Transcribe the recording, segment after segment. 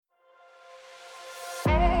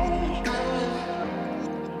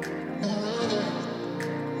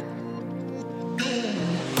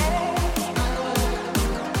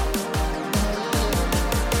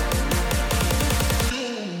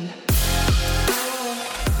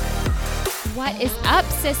What is up,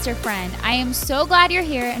 sister friend? I am so glad you're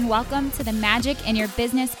here and welcome to the Magic in Your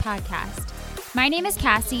Business podcast. My name is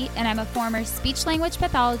Cassie and I'm a former speech language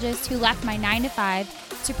pathologist who left my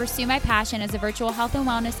 9-to-5 to pursue my passion as a virtual health and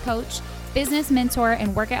wellness coach, business mentor,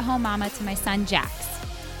 and work-at-home mama to my son, Jax.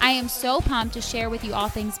 I am so pumped to share with you all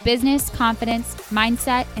things business, confidence,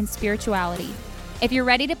 mindset, and spirituality. If you're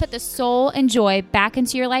ready to put the soul and joy back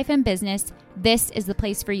into your life and business, this is the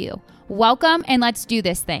place for you. Welcome and let's do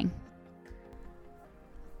this thing.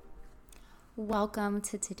 Welcome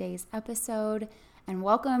to today's episode and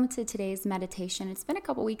welcome to today's meditation. It's been a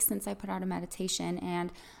couple weeks since I put out a meditation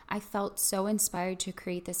and I felt so inspired to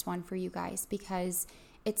create this one for you guys because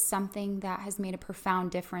it's something that has made a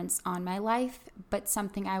profound difference on my life, but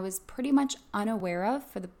something I was pretty much unaware of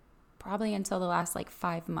for probably until the last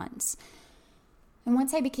 5 months. And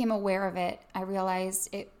once I became aware of it, I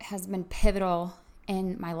realized it has been pivotal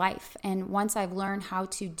in my life. And once I've learned how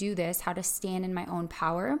to do this, how to stand in my own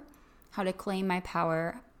power, how to claim my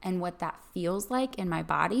power and what that feels like in my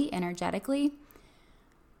body energetically,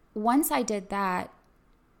 once I did that,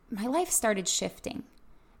 my life started shifting.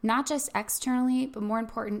 Not just externally, but more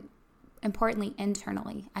importantly,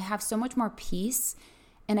 internally. I have so much more peace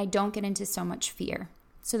and I don't get into so much fear.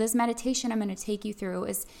 So this meditation I'm going to take you through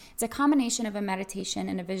it's a combination of a meditation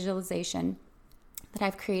and a visualization that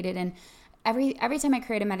I've created. And every time I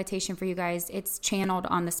create a meditation for you guys, it's channeled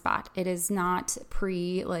on the spot. It is not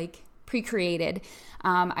pre-created.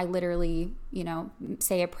 I literally,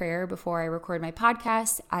 say a prayer before I record my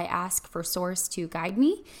podcast. I ask for source to guide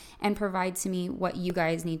me and provide to me what you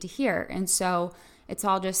guys need to hear. And so it's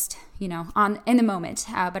all just, in the moment.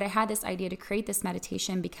 But I had this idea to create this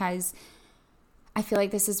meditation because I feel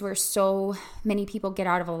like this is where so many people get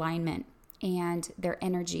out of alignment and their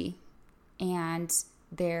energy and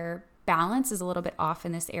their balance is a little bit off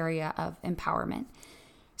in this area of empowerment.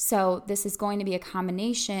 So this is going to be a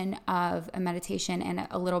combination of a meditation and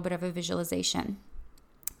a little bit of a visualization.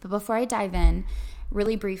 But before I dive in,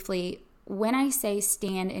 really briefly, when I say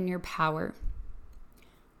stand in your power,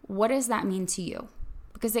 what does that mean to you?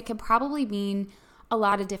 Because it could probably mean a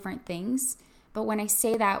lot of different things. But when I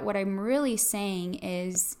say that, what I'm really saying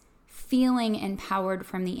is feeling empowered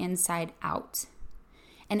from the inside out.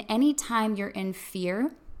 And anytime you're in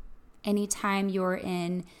fear, anytime you're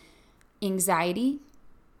in anxiety,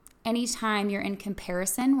 anytime you're in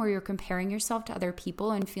comparison where you're comparing yourself to other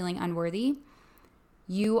people and feeling unworthy,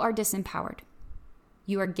 you are disempowered.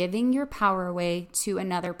 You are giving your power away to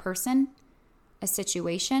another person, a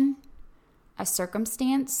situation, a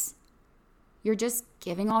circumstance. You're just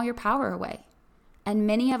giving all your power away. And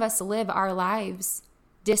many of us live our lives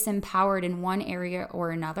disempowered in one area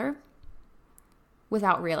or another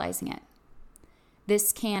without realizing it.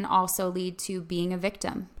 This can also lead to being a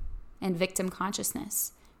victim and victim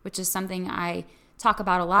consciousness, which is something I talk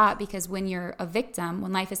about a lot because when you're a victim,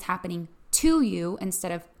 when life is happening to you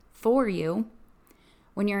instead of for you,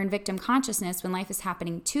 when you're in victim consciousness, when life is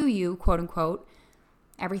happening to you, quote unquote,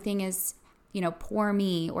 everything is poor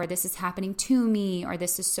me, or this is happening to me, or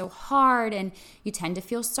this is so hard, and you tend to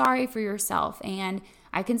feel sorry for yourself. And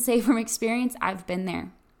I can say from experience, I've been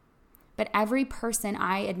there. But every person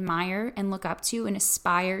I admire and look up to and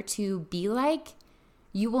aspire to be like,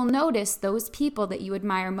 you will notice those people that you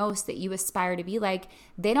admire most, that you aspire to be like,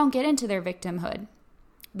 they don't get into their victimhood.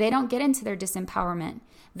 They don't get into their disempowerment.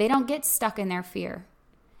 They don't get stuck in their fear.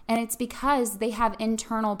 And it's because they have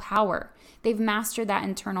internal power. They've mastered that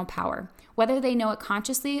internal power, whether they know it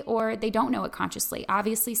consciously or they don't know it consciously.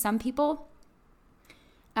 Obviously, some people,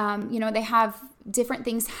 they have different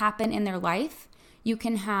things happen in their life. You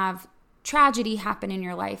can have tragedy happen in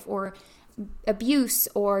your life or abuse,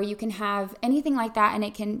 or you can have anything like that, and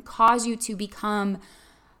it can cause you to become,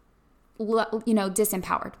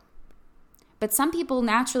 disempowered. But some people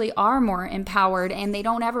naturally are more empowered and they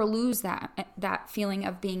don't ever lose that feeling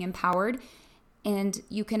of being empowered. And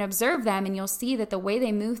you can observe them and you'll see that the way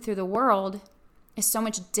they move through the world is so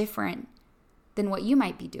much different than what you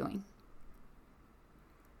might be doing.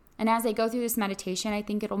 And as I go through this meditation, I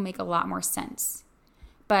think it'll make a lot more sense.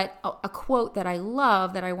 But a quote that I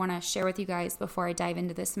love that I want to share with you guys before I dive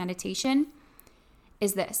into this meditation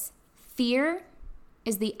is this: fear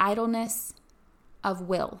is the idleness of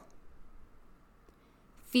will.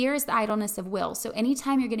 Fear is the idleness of will. So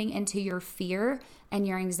anytime you're getting into your fear and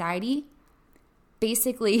your anxiety,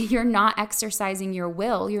 basically you're not exercising your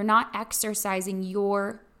will. You're not exercising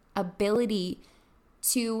your ability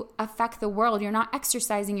to affect the world. You're not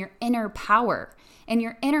exercising your inner power. And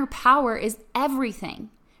your inner power is everything.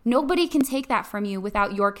 Nobody can take that from you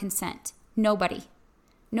without your consent. Nobody.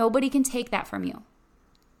 Nobody can take that from you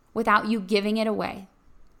without you giving it away.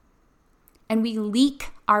 And we leak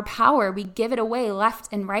our power. We give it away left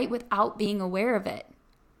and right without being aware of it.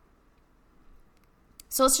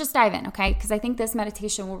 So let's just dive in, okay? Because I think this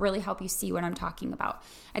meditation will really help you see what I'm talking about.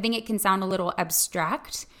 I think it can sound a little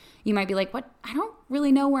abstract. You might be like, what? I don't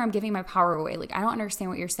really know where I'm giving my power away. Like, I don't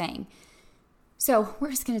understand what you're saying. So we're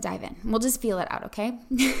just going to dive in. We'll just feel it out, okay?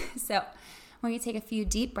 So when you take a few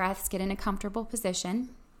deep breaths, get in a comfortable position.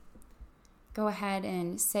 Go ahead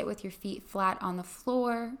and sit with your feet flat on the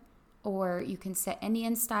floor, or you can sit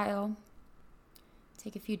Indian style.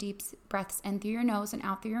 Take a few deep breaths in through your nose and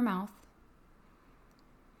out through your mouth.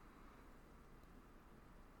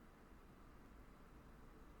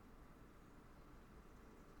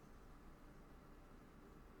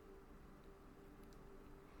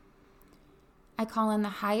 I call in the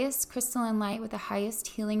highest crystalline light with the highest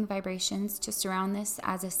healing vibrations to surround this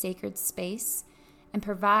as a sacred space and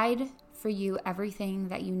provide for you everything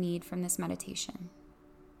that you need from this meditation.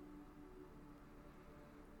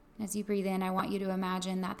 As you breathe in, I want you to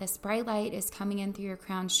imagine that this bright light is coming in through your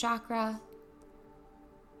crown chakra,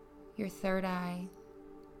 your third eye,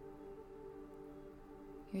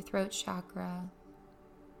 your throat chakra,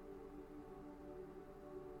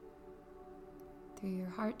 through your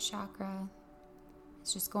heart chakra.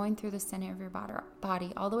 It's just going through the center of your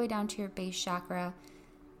body, all the way down to your base chakra,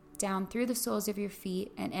 down through the soles of your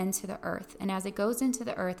feet and into the earth. And as it goes into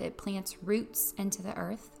the earth, it plants roots into the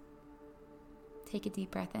earth. Take a deep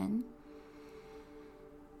breath in.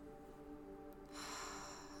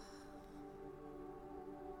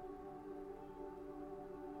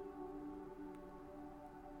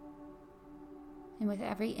 And with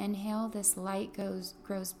every inhale, this light grows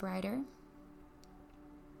brighter.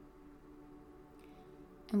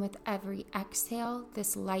 And with every exhale,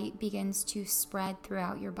 this light begins to spread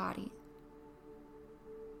throughout your body.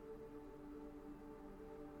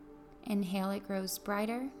 Inhale, it grows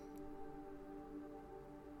brighter.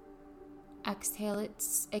 Exhale, it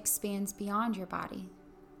expands beyond your body.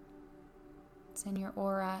 It's in your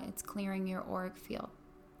aura, it's clearing your auric field.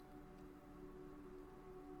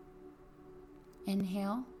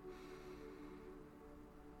 Inhale.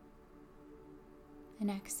 And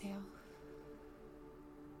exhale.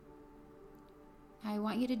 I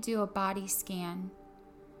want you to do a body scan,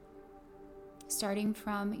 starting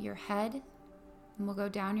from your head, and we'll go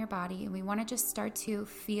down your body, and we want to just start to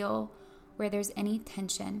feel where there's any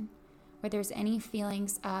tension, where there's any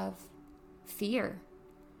feelings of fear.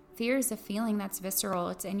 Fear is a feeling that's visceral,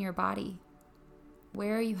 it's in your body.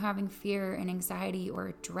 Where are you having fear and anxiety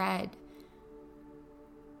or dread?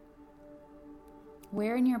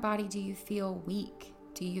 Where in your body do you feel weak?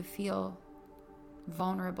 Do you feel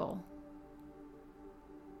vulnerable?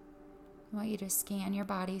 I want you to scan your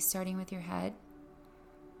body, starting with your head,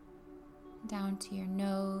 down to your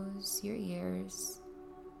nose, your ears.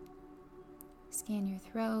 Scan your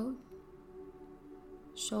throat,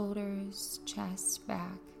 shoulders, chest,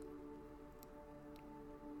 back.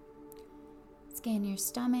 Scan your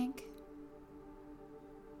stomach,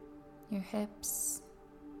 your hips,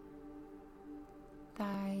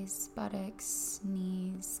 thighs, buttocks,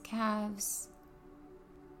 knees, calves,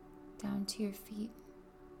 down to your feet.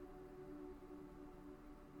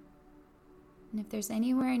 And if there's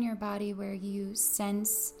anywhere in your body where you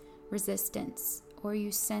sense resistance, or you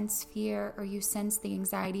sense fear, or you sense the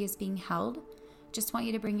anxiety is being held, just want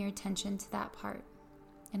you to bring your attention to that part.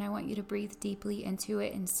 And I want you to breathe deeply into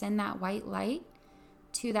it and send that white light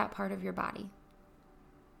to that part of your body.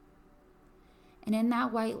 And in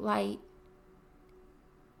that white light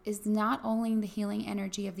is not only the healing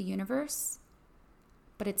energy of the universe,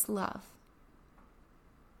 but it's love.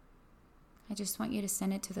 I just want you to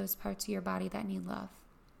send it to those parts of your body that need love.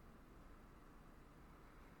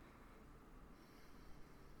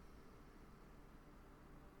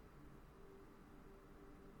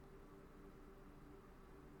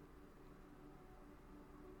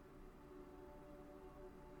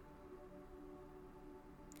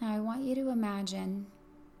 Now I want you to imagine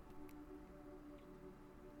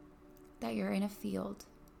that you're in a field.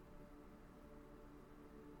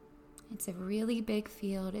 It's a really big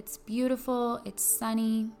field. It's beautiful. It's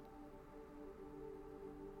sunny.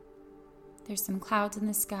 There's some clouds in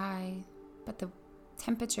the sky, but the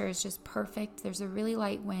temperature is just perfect. There's a really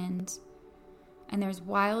light wind, and there's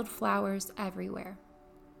wild flowers everywhere.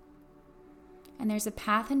 And there's a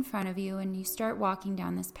path in front of you, and you start walking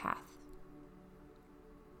down this path.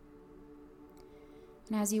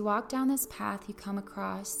 And as you walk down this path, you come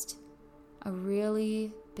across a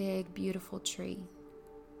really big, beautiful tree.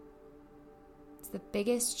 It's the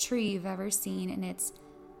biggest tree you've ever seen, and it's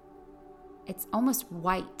almost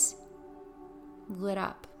white, lit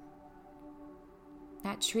up.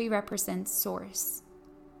 That tree represents source.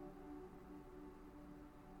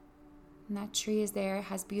 And that tree is there, it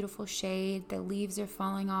has beautiful shade. The leaves are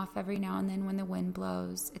falling off every now and then when the wind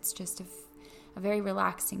blows. It's just a very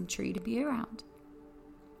relaxing tree to be around.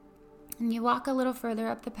 And you walk a little further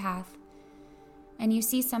up the path and you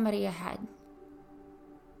see somebody ahead.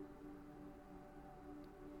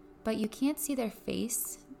 But you can't see their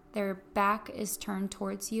face. Their back is turned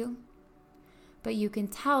towards you. But you can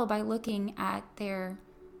tell by looking at the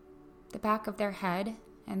back of their head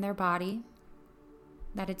and their body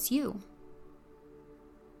that it's you.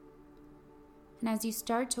 And as you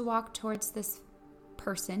start to walk towards this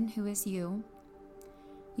person who is you,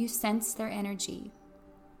 you sense their energy.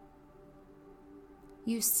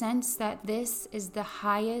 You sense that this is the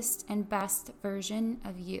highest and best version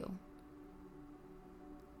of you.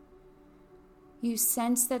 You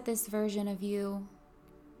sense that this version of you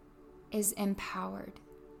is empowered.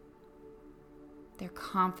 They're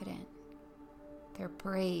confident. They're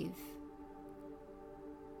brave.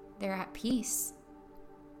 They're at peace.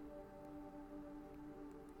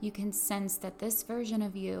 You can sense that this version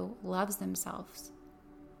of you loves themselves.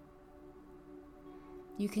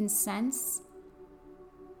 You can sense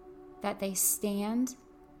that they stand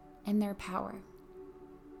in their power.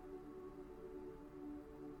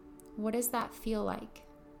 What does that feel like?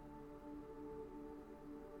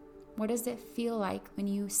 What does it feel like when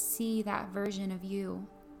you see that version of you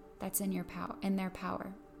that's in their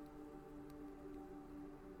power?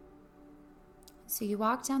 So you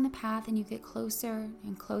walk down the path and you get closer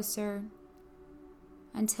and closer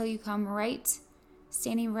until you come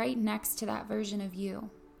standing right next to that version of you.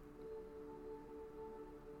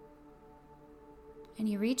 And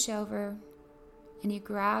you reach over and you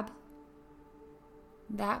grab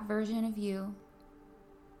that version of you.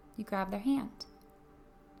 You grab their hand.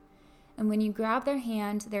 And when you grab their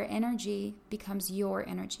hand, their energy becomes your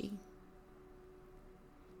energy.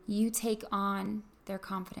 You take on their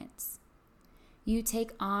confidence. You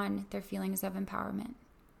take on their feelings of empowerment.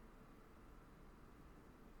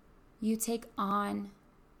 You take on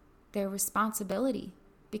their responsibility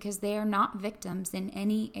because they are not victims in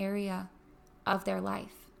any area of their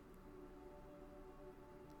life.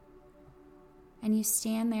 And you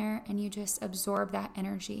stand there and you just absorb that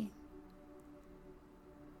energy.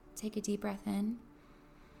 Take a deep breath in.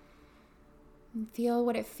 And feel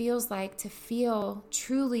what it feels like to feel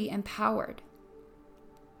truly empowered.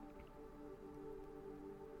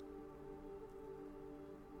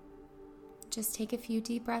 Just take a few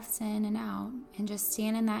deep breaths in and out and just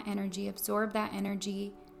stand in that energy, absorb that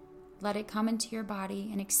energy, let it come into your body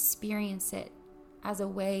and experience it as a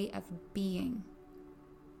way of being.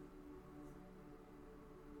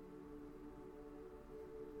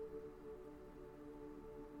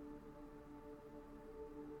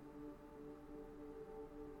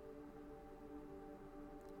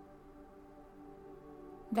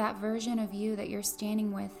 That version of you that you're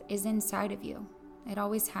standing with is inside of you. It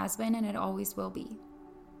always has been and it always will be.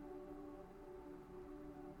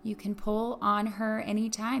 You can pull on her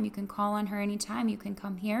anytime. You can call on her anytime. You can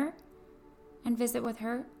come here and visit with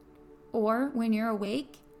her. Or when you're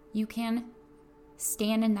awake, you can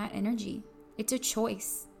stand in that energy. It's a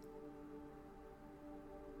choice.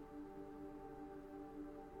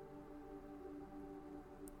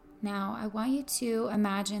 Now, I want you to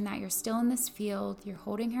imagine that you're still in this field. You're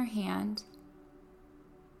holding her hand,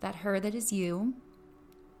 that her that is you.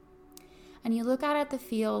 And you look out at the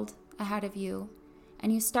field ahead of you,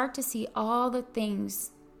 and you start to see all the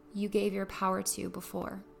things you gave your power to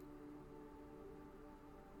before.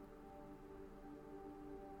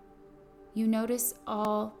 You notice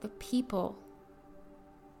all the people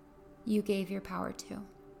you gave your power to.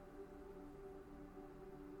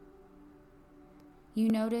 You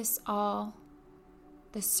notice all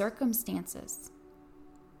the circumstances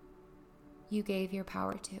you gave your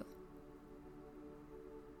power to.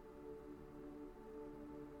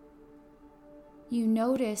 You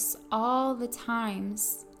notice all the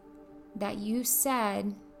times that you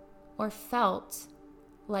said or felt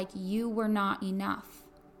like you were not enough,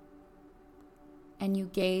 and you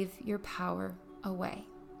gave your power away.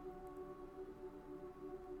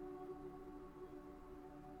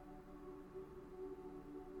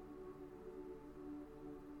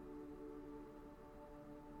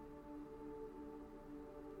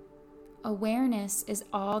 Awareness is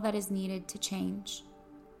all that is needed to change.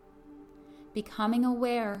 Becoming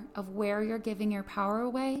aware of where you're giving your power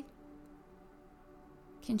away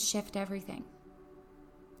can shift everything.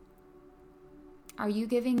 Are you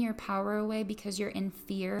giving your power away because you're in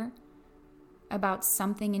fear about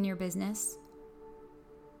something in your business?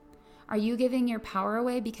 Are you giving your power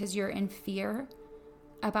away because you're in fear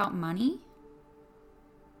about money?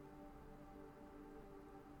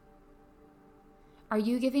 Are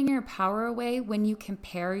you giving your power away when you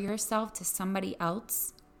compare yourself to somebody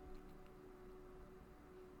else?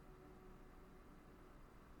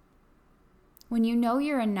 When you know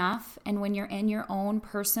you're enough and when you're in your own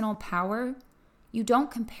personal power, you don't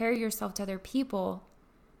compare yourself to other people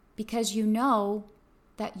because you know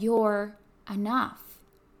that you're enough.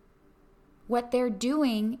 What they're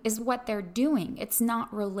doing is what they're doing. It's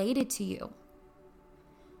not related to you.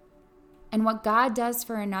 And what God does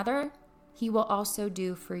for another, He will also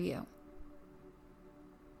do for you.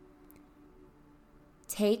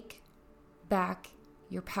 Take back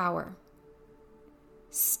your power.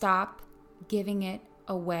 Stop giving it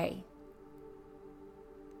away.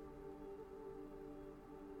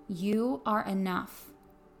 You are enough.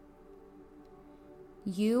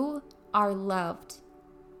 You are loved,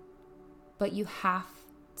 but you have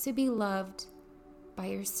to be loved by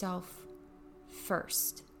yourself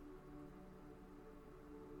first.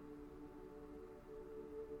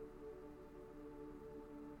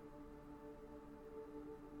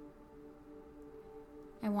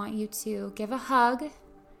 I want you to give a hug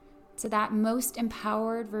to that most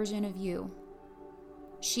empowered version of you.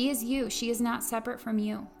 She is you. She is not separate from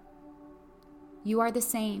you. You are the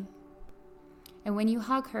same. And when you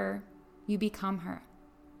hug her, you become her.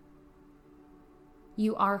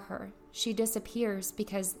 You are her. She disappears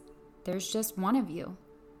because there's just one of you.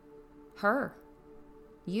 Her.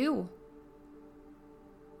 You.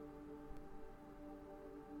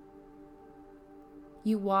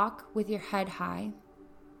 You walk with your head high,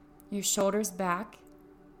 your shoulders back.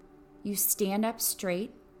 You stand up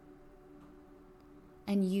straight.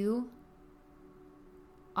 And you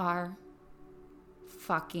are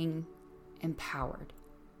fucking empowered.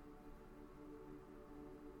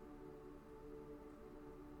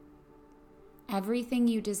 Everything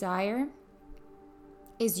you desire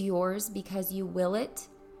is yours because you will it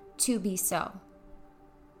to be so.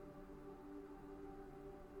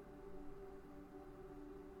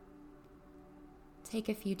 Take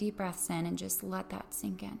a few deep breaths in and just let that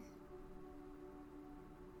sink in.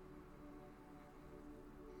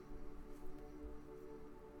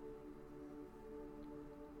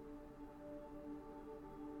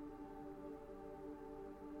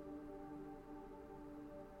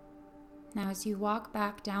 Now, as you walk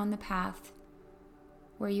back down the path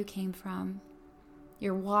where you came from,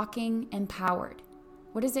 you're walking empowered.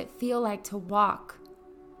 What does it feel like to walk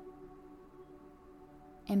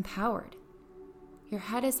empowered? Your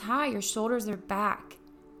head is high, your shoulders are back.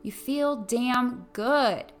 You feel damn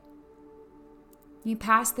good. You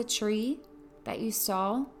pass the tree that you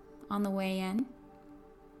saw on the way in.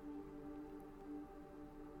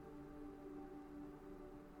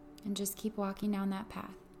 And just keep walking down that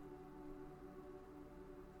path.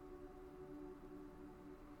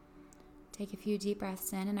 Take a few deep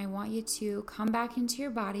breaths in, and I want you to come back into your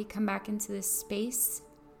body, come back into this space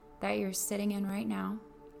that you're sitting in right now.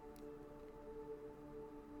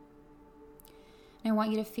 And I want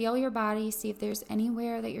you to feel your body, see if there's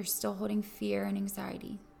anywhere that you're still holding fear and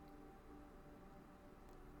anxiety.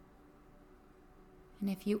 And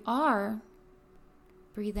if you are,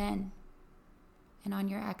 breathe in. And on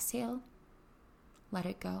your exhale, let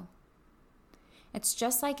it go. It's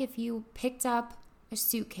just like if you picked up a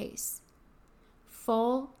suitcase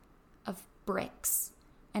full of bricks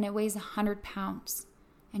and it weighs 100 pounds.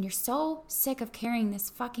 And you're so sick of carrying this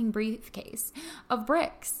fucking briefcase of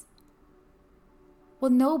bricks.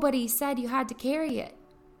 Well, nobody said you had to carry it.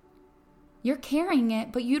 You're carrying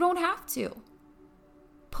it, but you don't have to.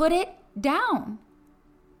 Put it down.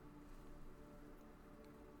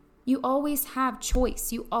 You always have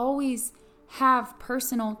choice. You always have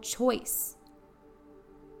personal choice.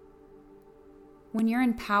 When you're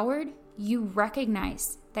empowered, you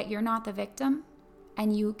recognize that you're not the victim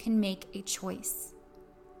and you can make a choice.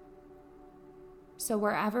 So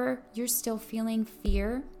wherever you're still feeling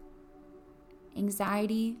fear,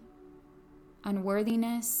 anxiety,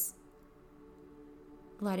 unworthiness,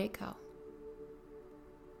 let it go.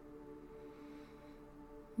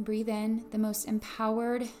 Breathe in the most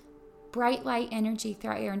empowered, bright light energy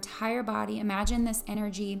throughout your entire body. Imagine this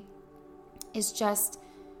energy is just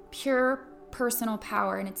pure personal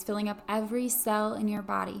power and it's filling up every cell in your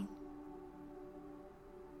body.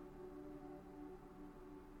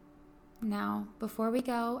 Now, before we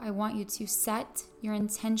go, I want you to set your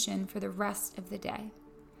intention for the rest of the day.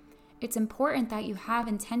 It's important that you have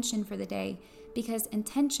intention for the day because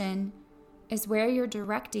intention is where you're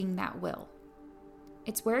directing that will.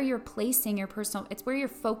 It's where you're placing your it's where you're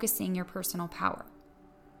focusing your personal power.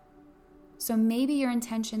 So maybe your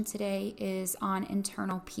intention today is on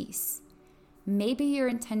internal peace. Maybe your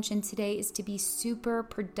intention today is to be super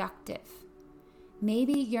productive.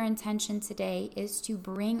 Maybe your intention today is to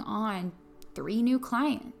bring on 3 new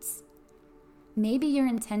clients. Maybe your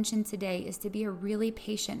intention today is to be a really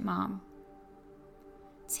patient mom.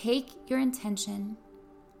 Take your intention,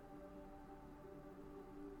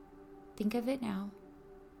 think of it now,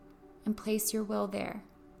 and place your will there.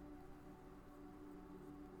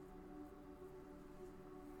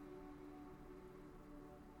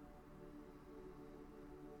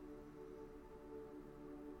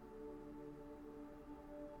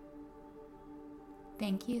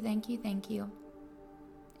 Thank you, thank you, thank you.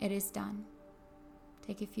 It is done.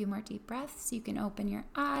 Take a few more deep breaths. You can open your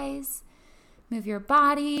eyes, move your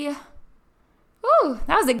body. Ooh,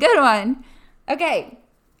 that was a good one. Okay,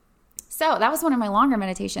 so that was one of my longer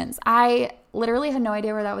meditations. I literally had no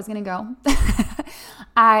idea where that was going to go.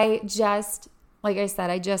 Like I said,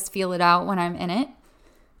 I just feel it out when I'm in it.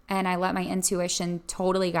 And I let my intuition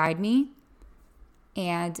totally guide me.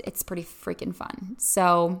 And it's pretty freaking fun.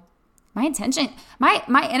 So my intention,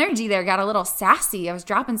 my energy there got a little sassy. I was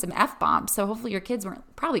dropping some F-bombs. So hopefully your kids weren't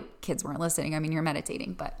listening. I mean, you're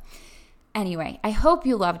meditating. But anyway, I hope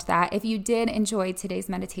you loved that. If you did enjoy today's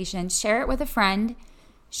meditation, share it with a friend.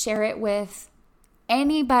 Share it with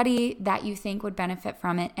anybody that you think would benefit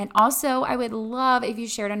from it. And also, I would love if you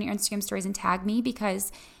shared on your Instagram stories and tag me,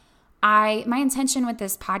 because my intention with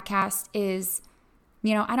this podcast is,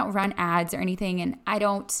 I don't run ads or anything, and I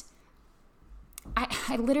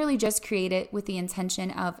literally just create it with the intention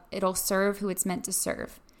of it'll serve who it's meant to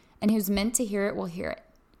serve, and who's meant to hear it will hear it.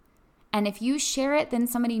 And if you share it, then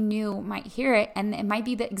somebody new might hear it, and it might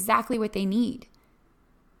be exactly what they need.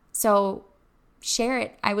 So share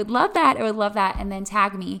it. I would love that. And then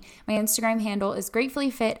tag me. My Instagram handle is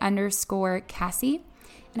gratefullyfit_Cassie.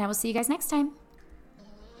 And I will see you guys next time.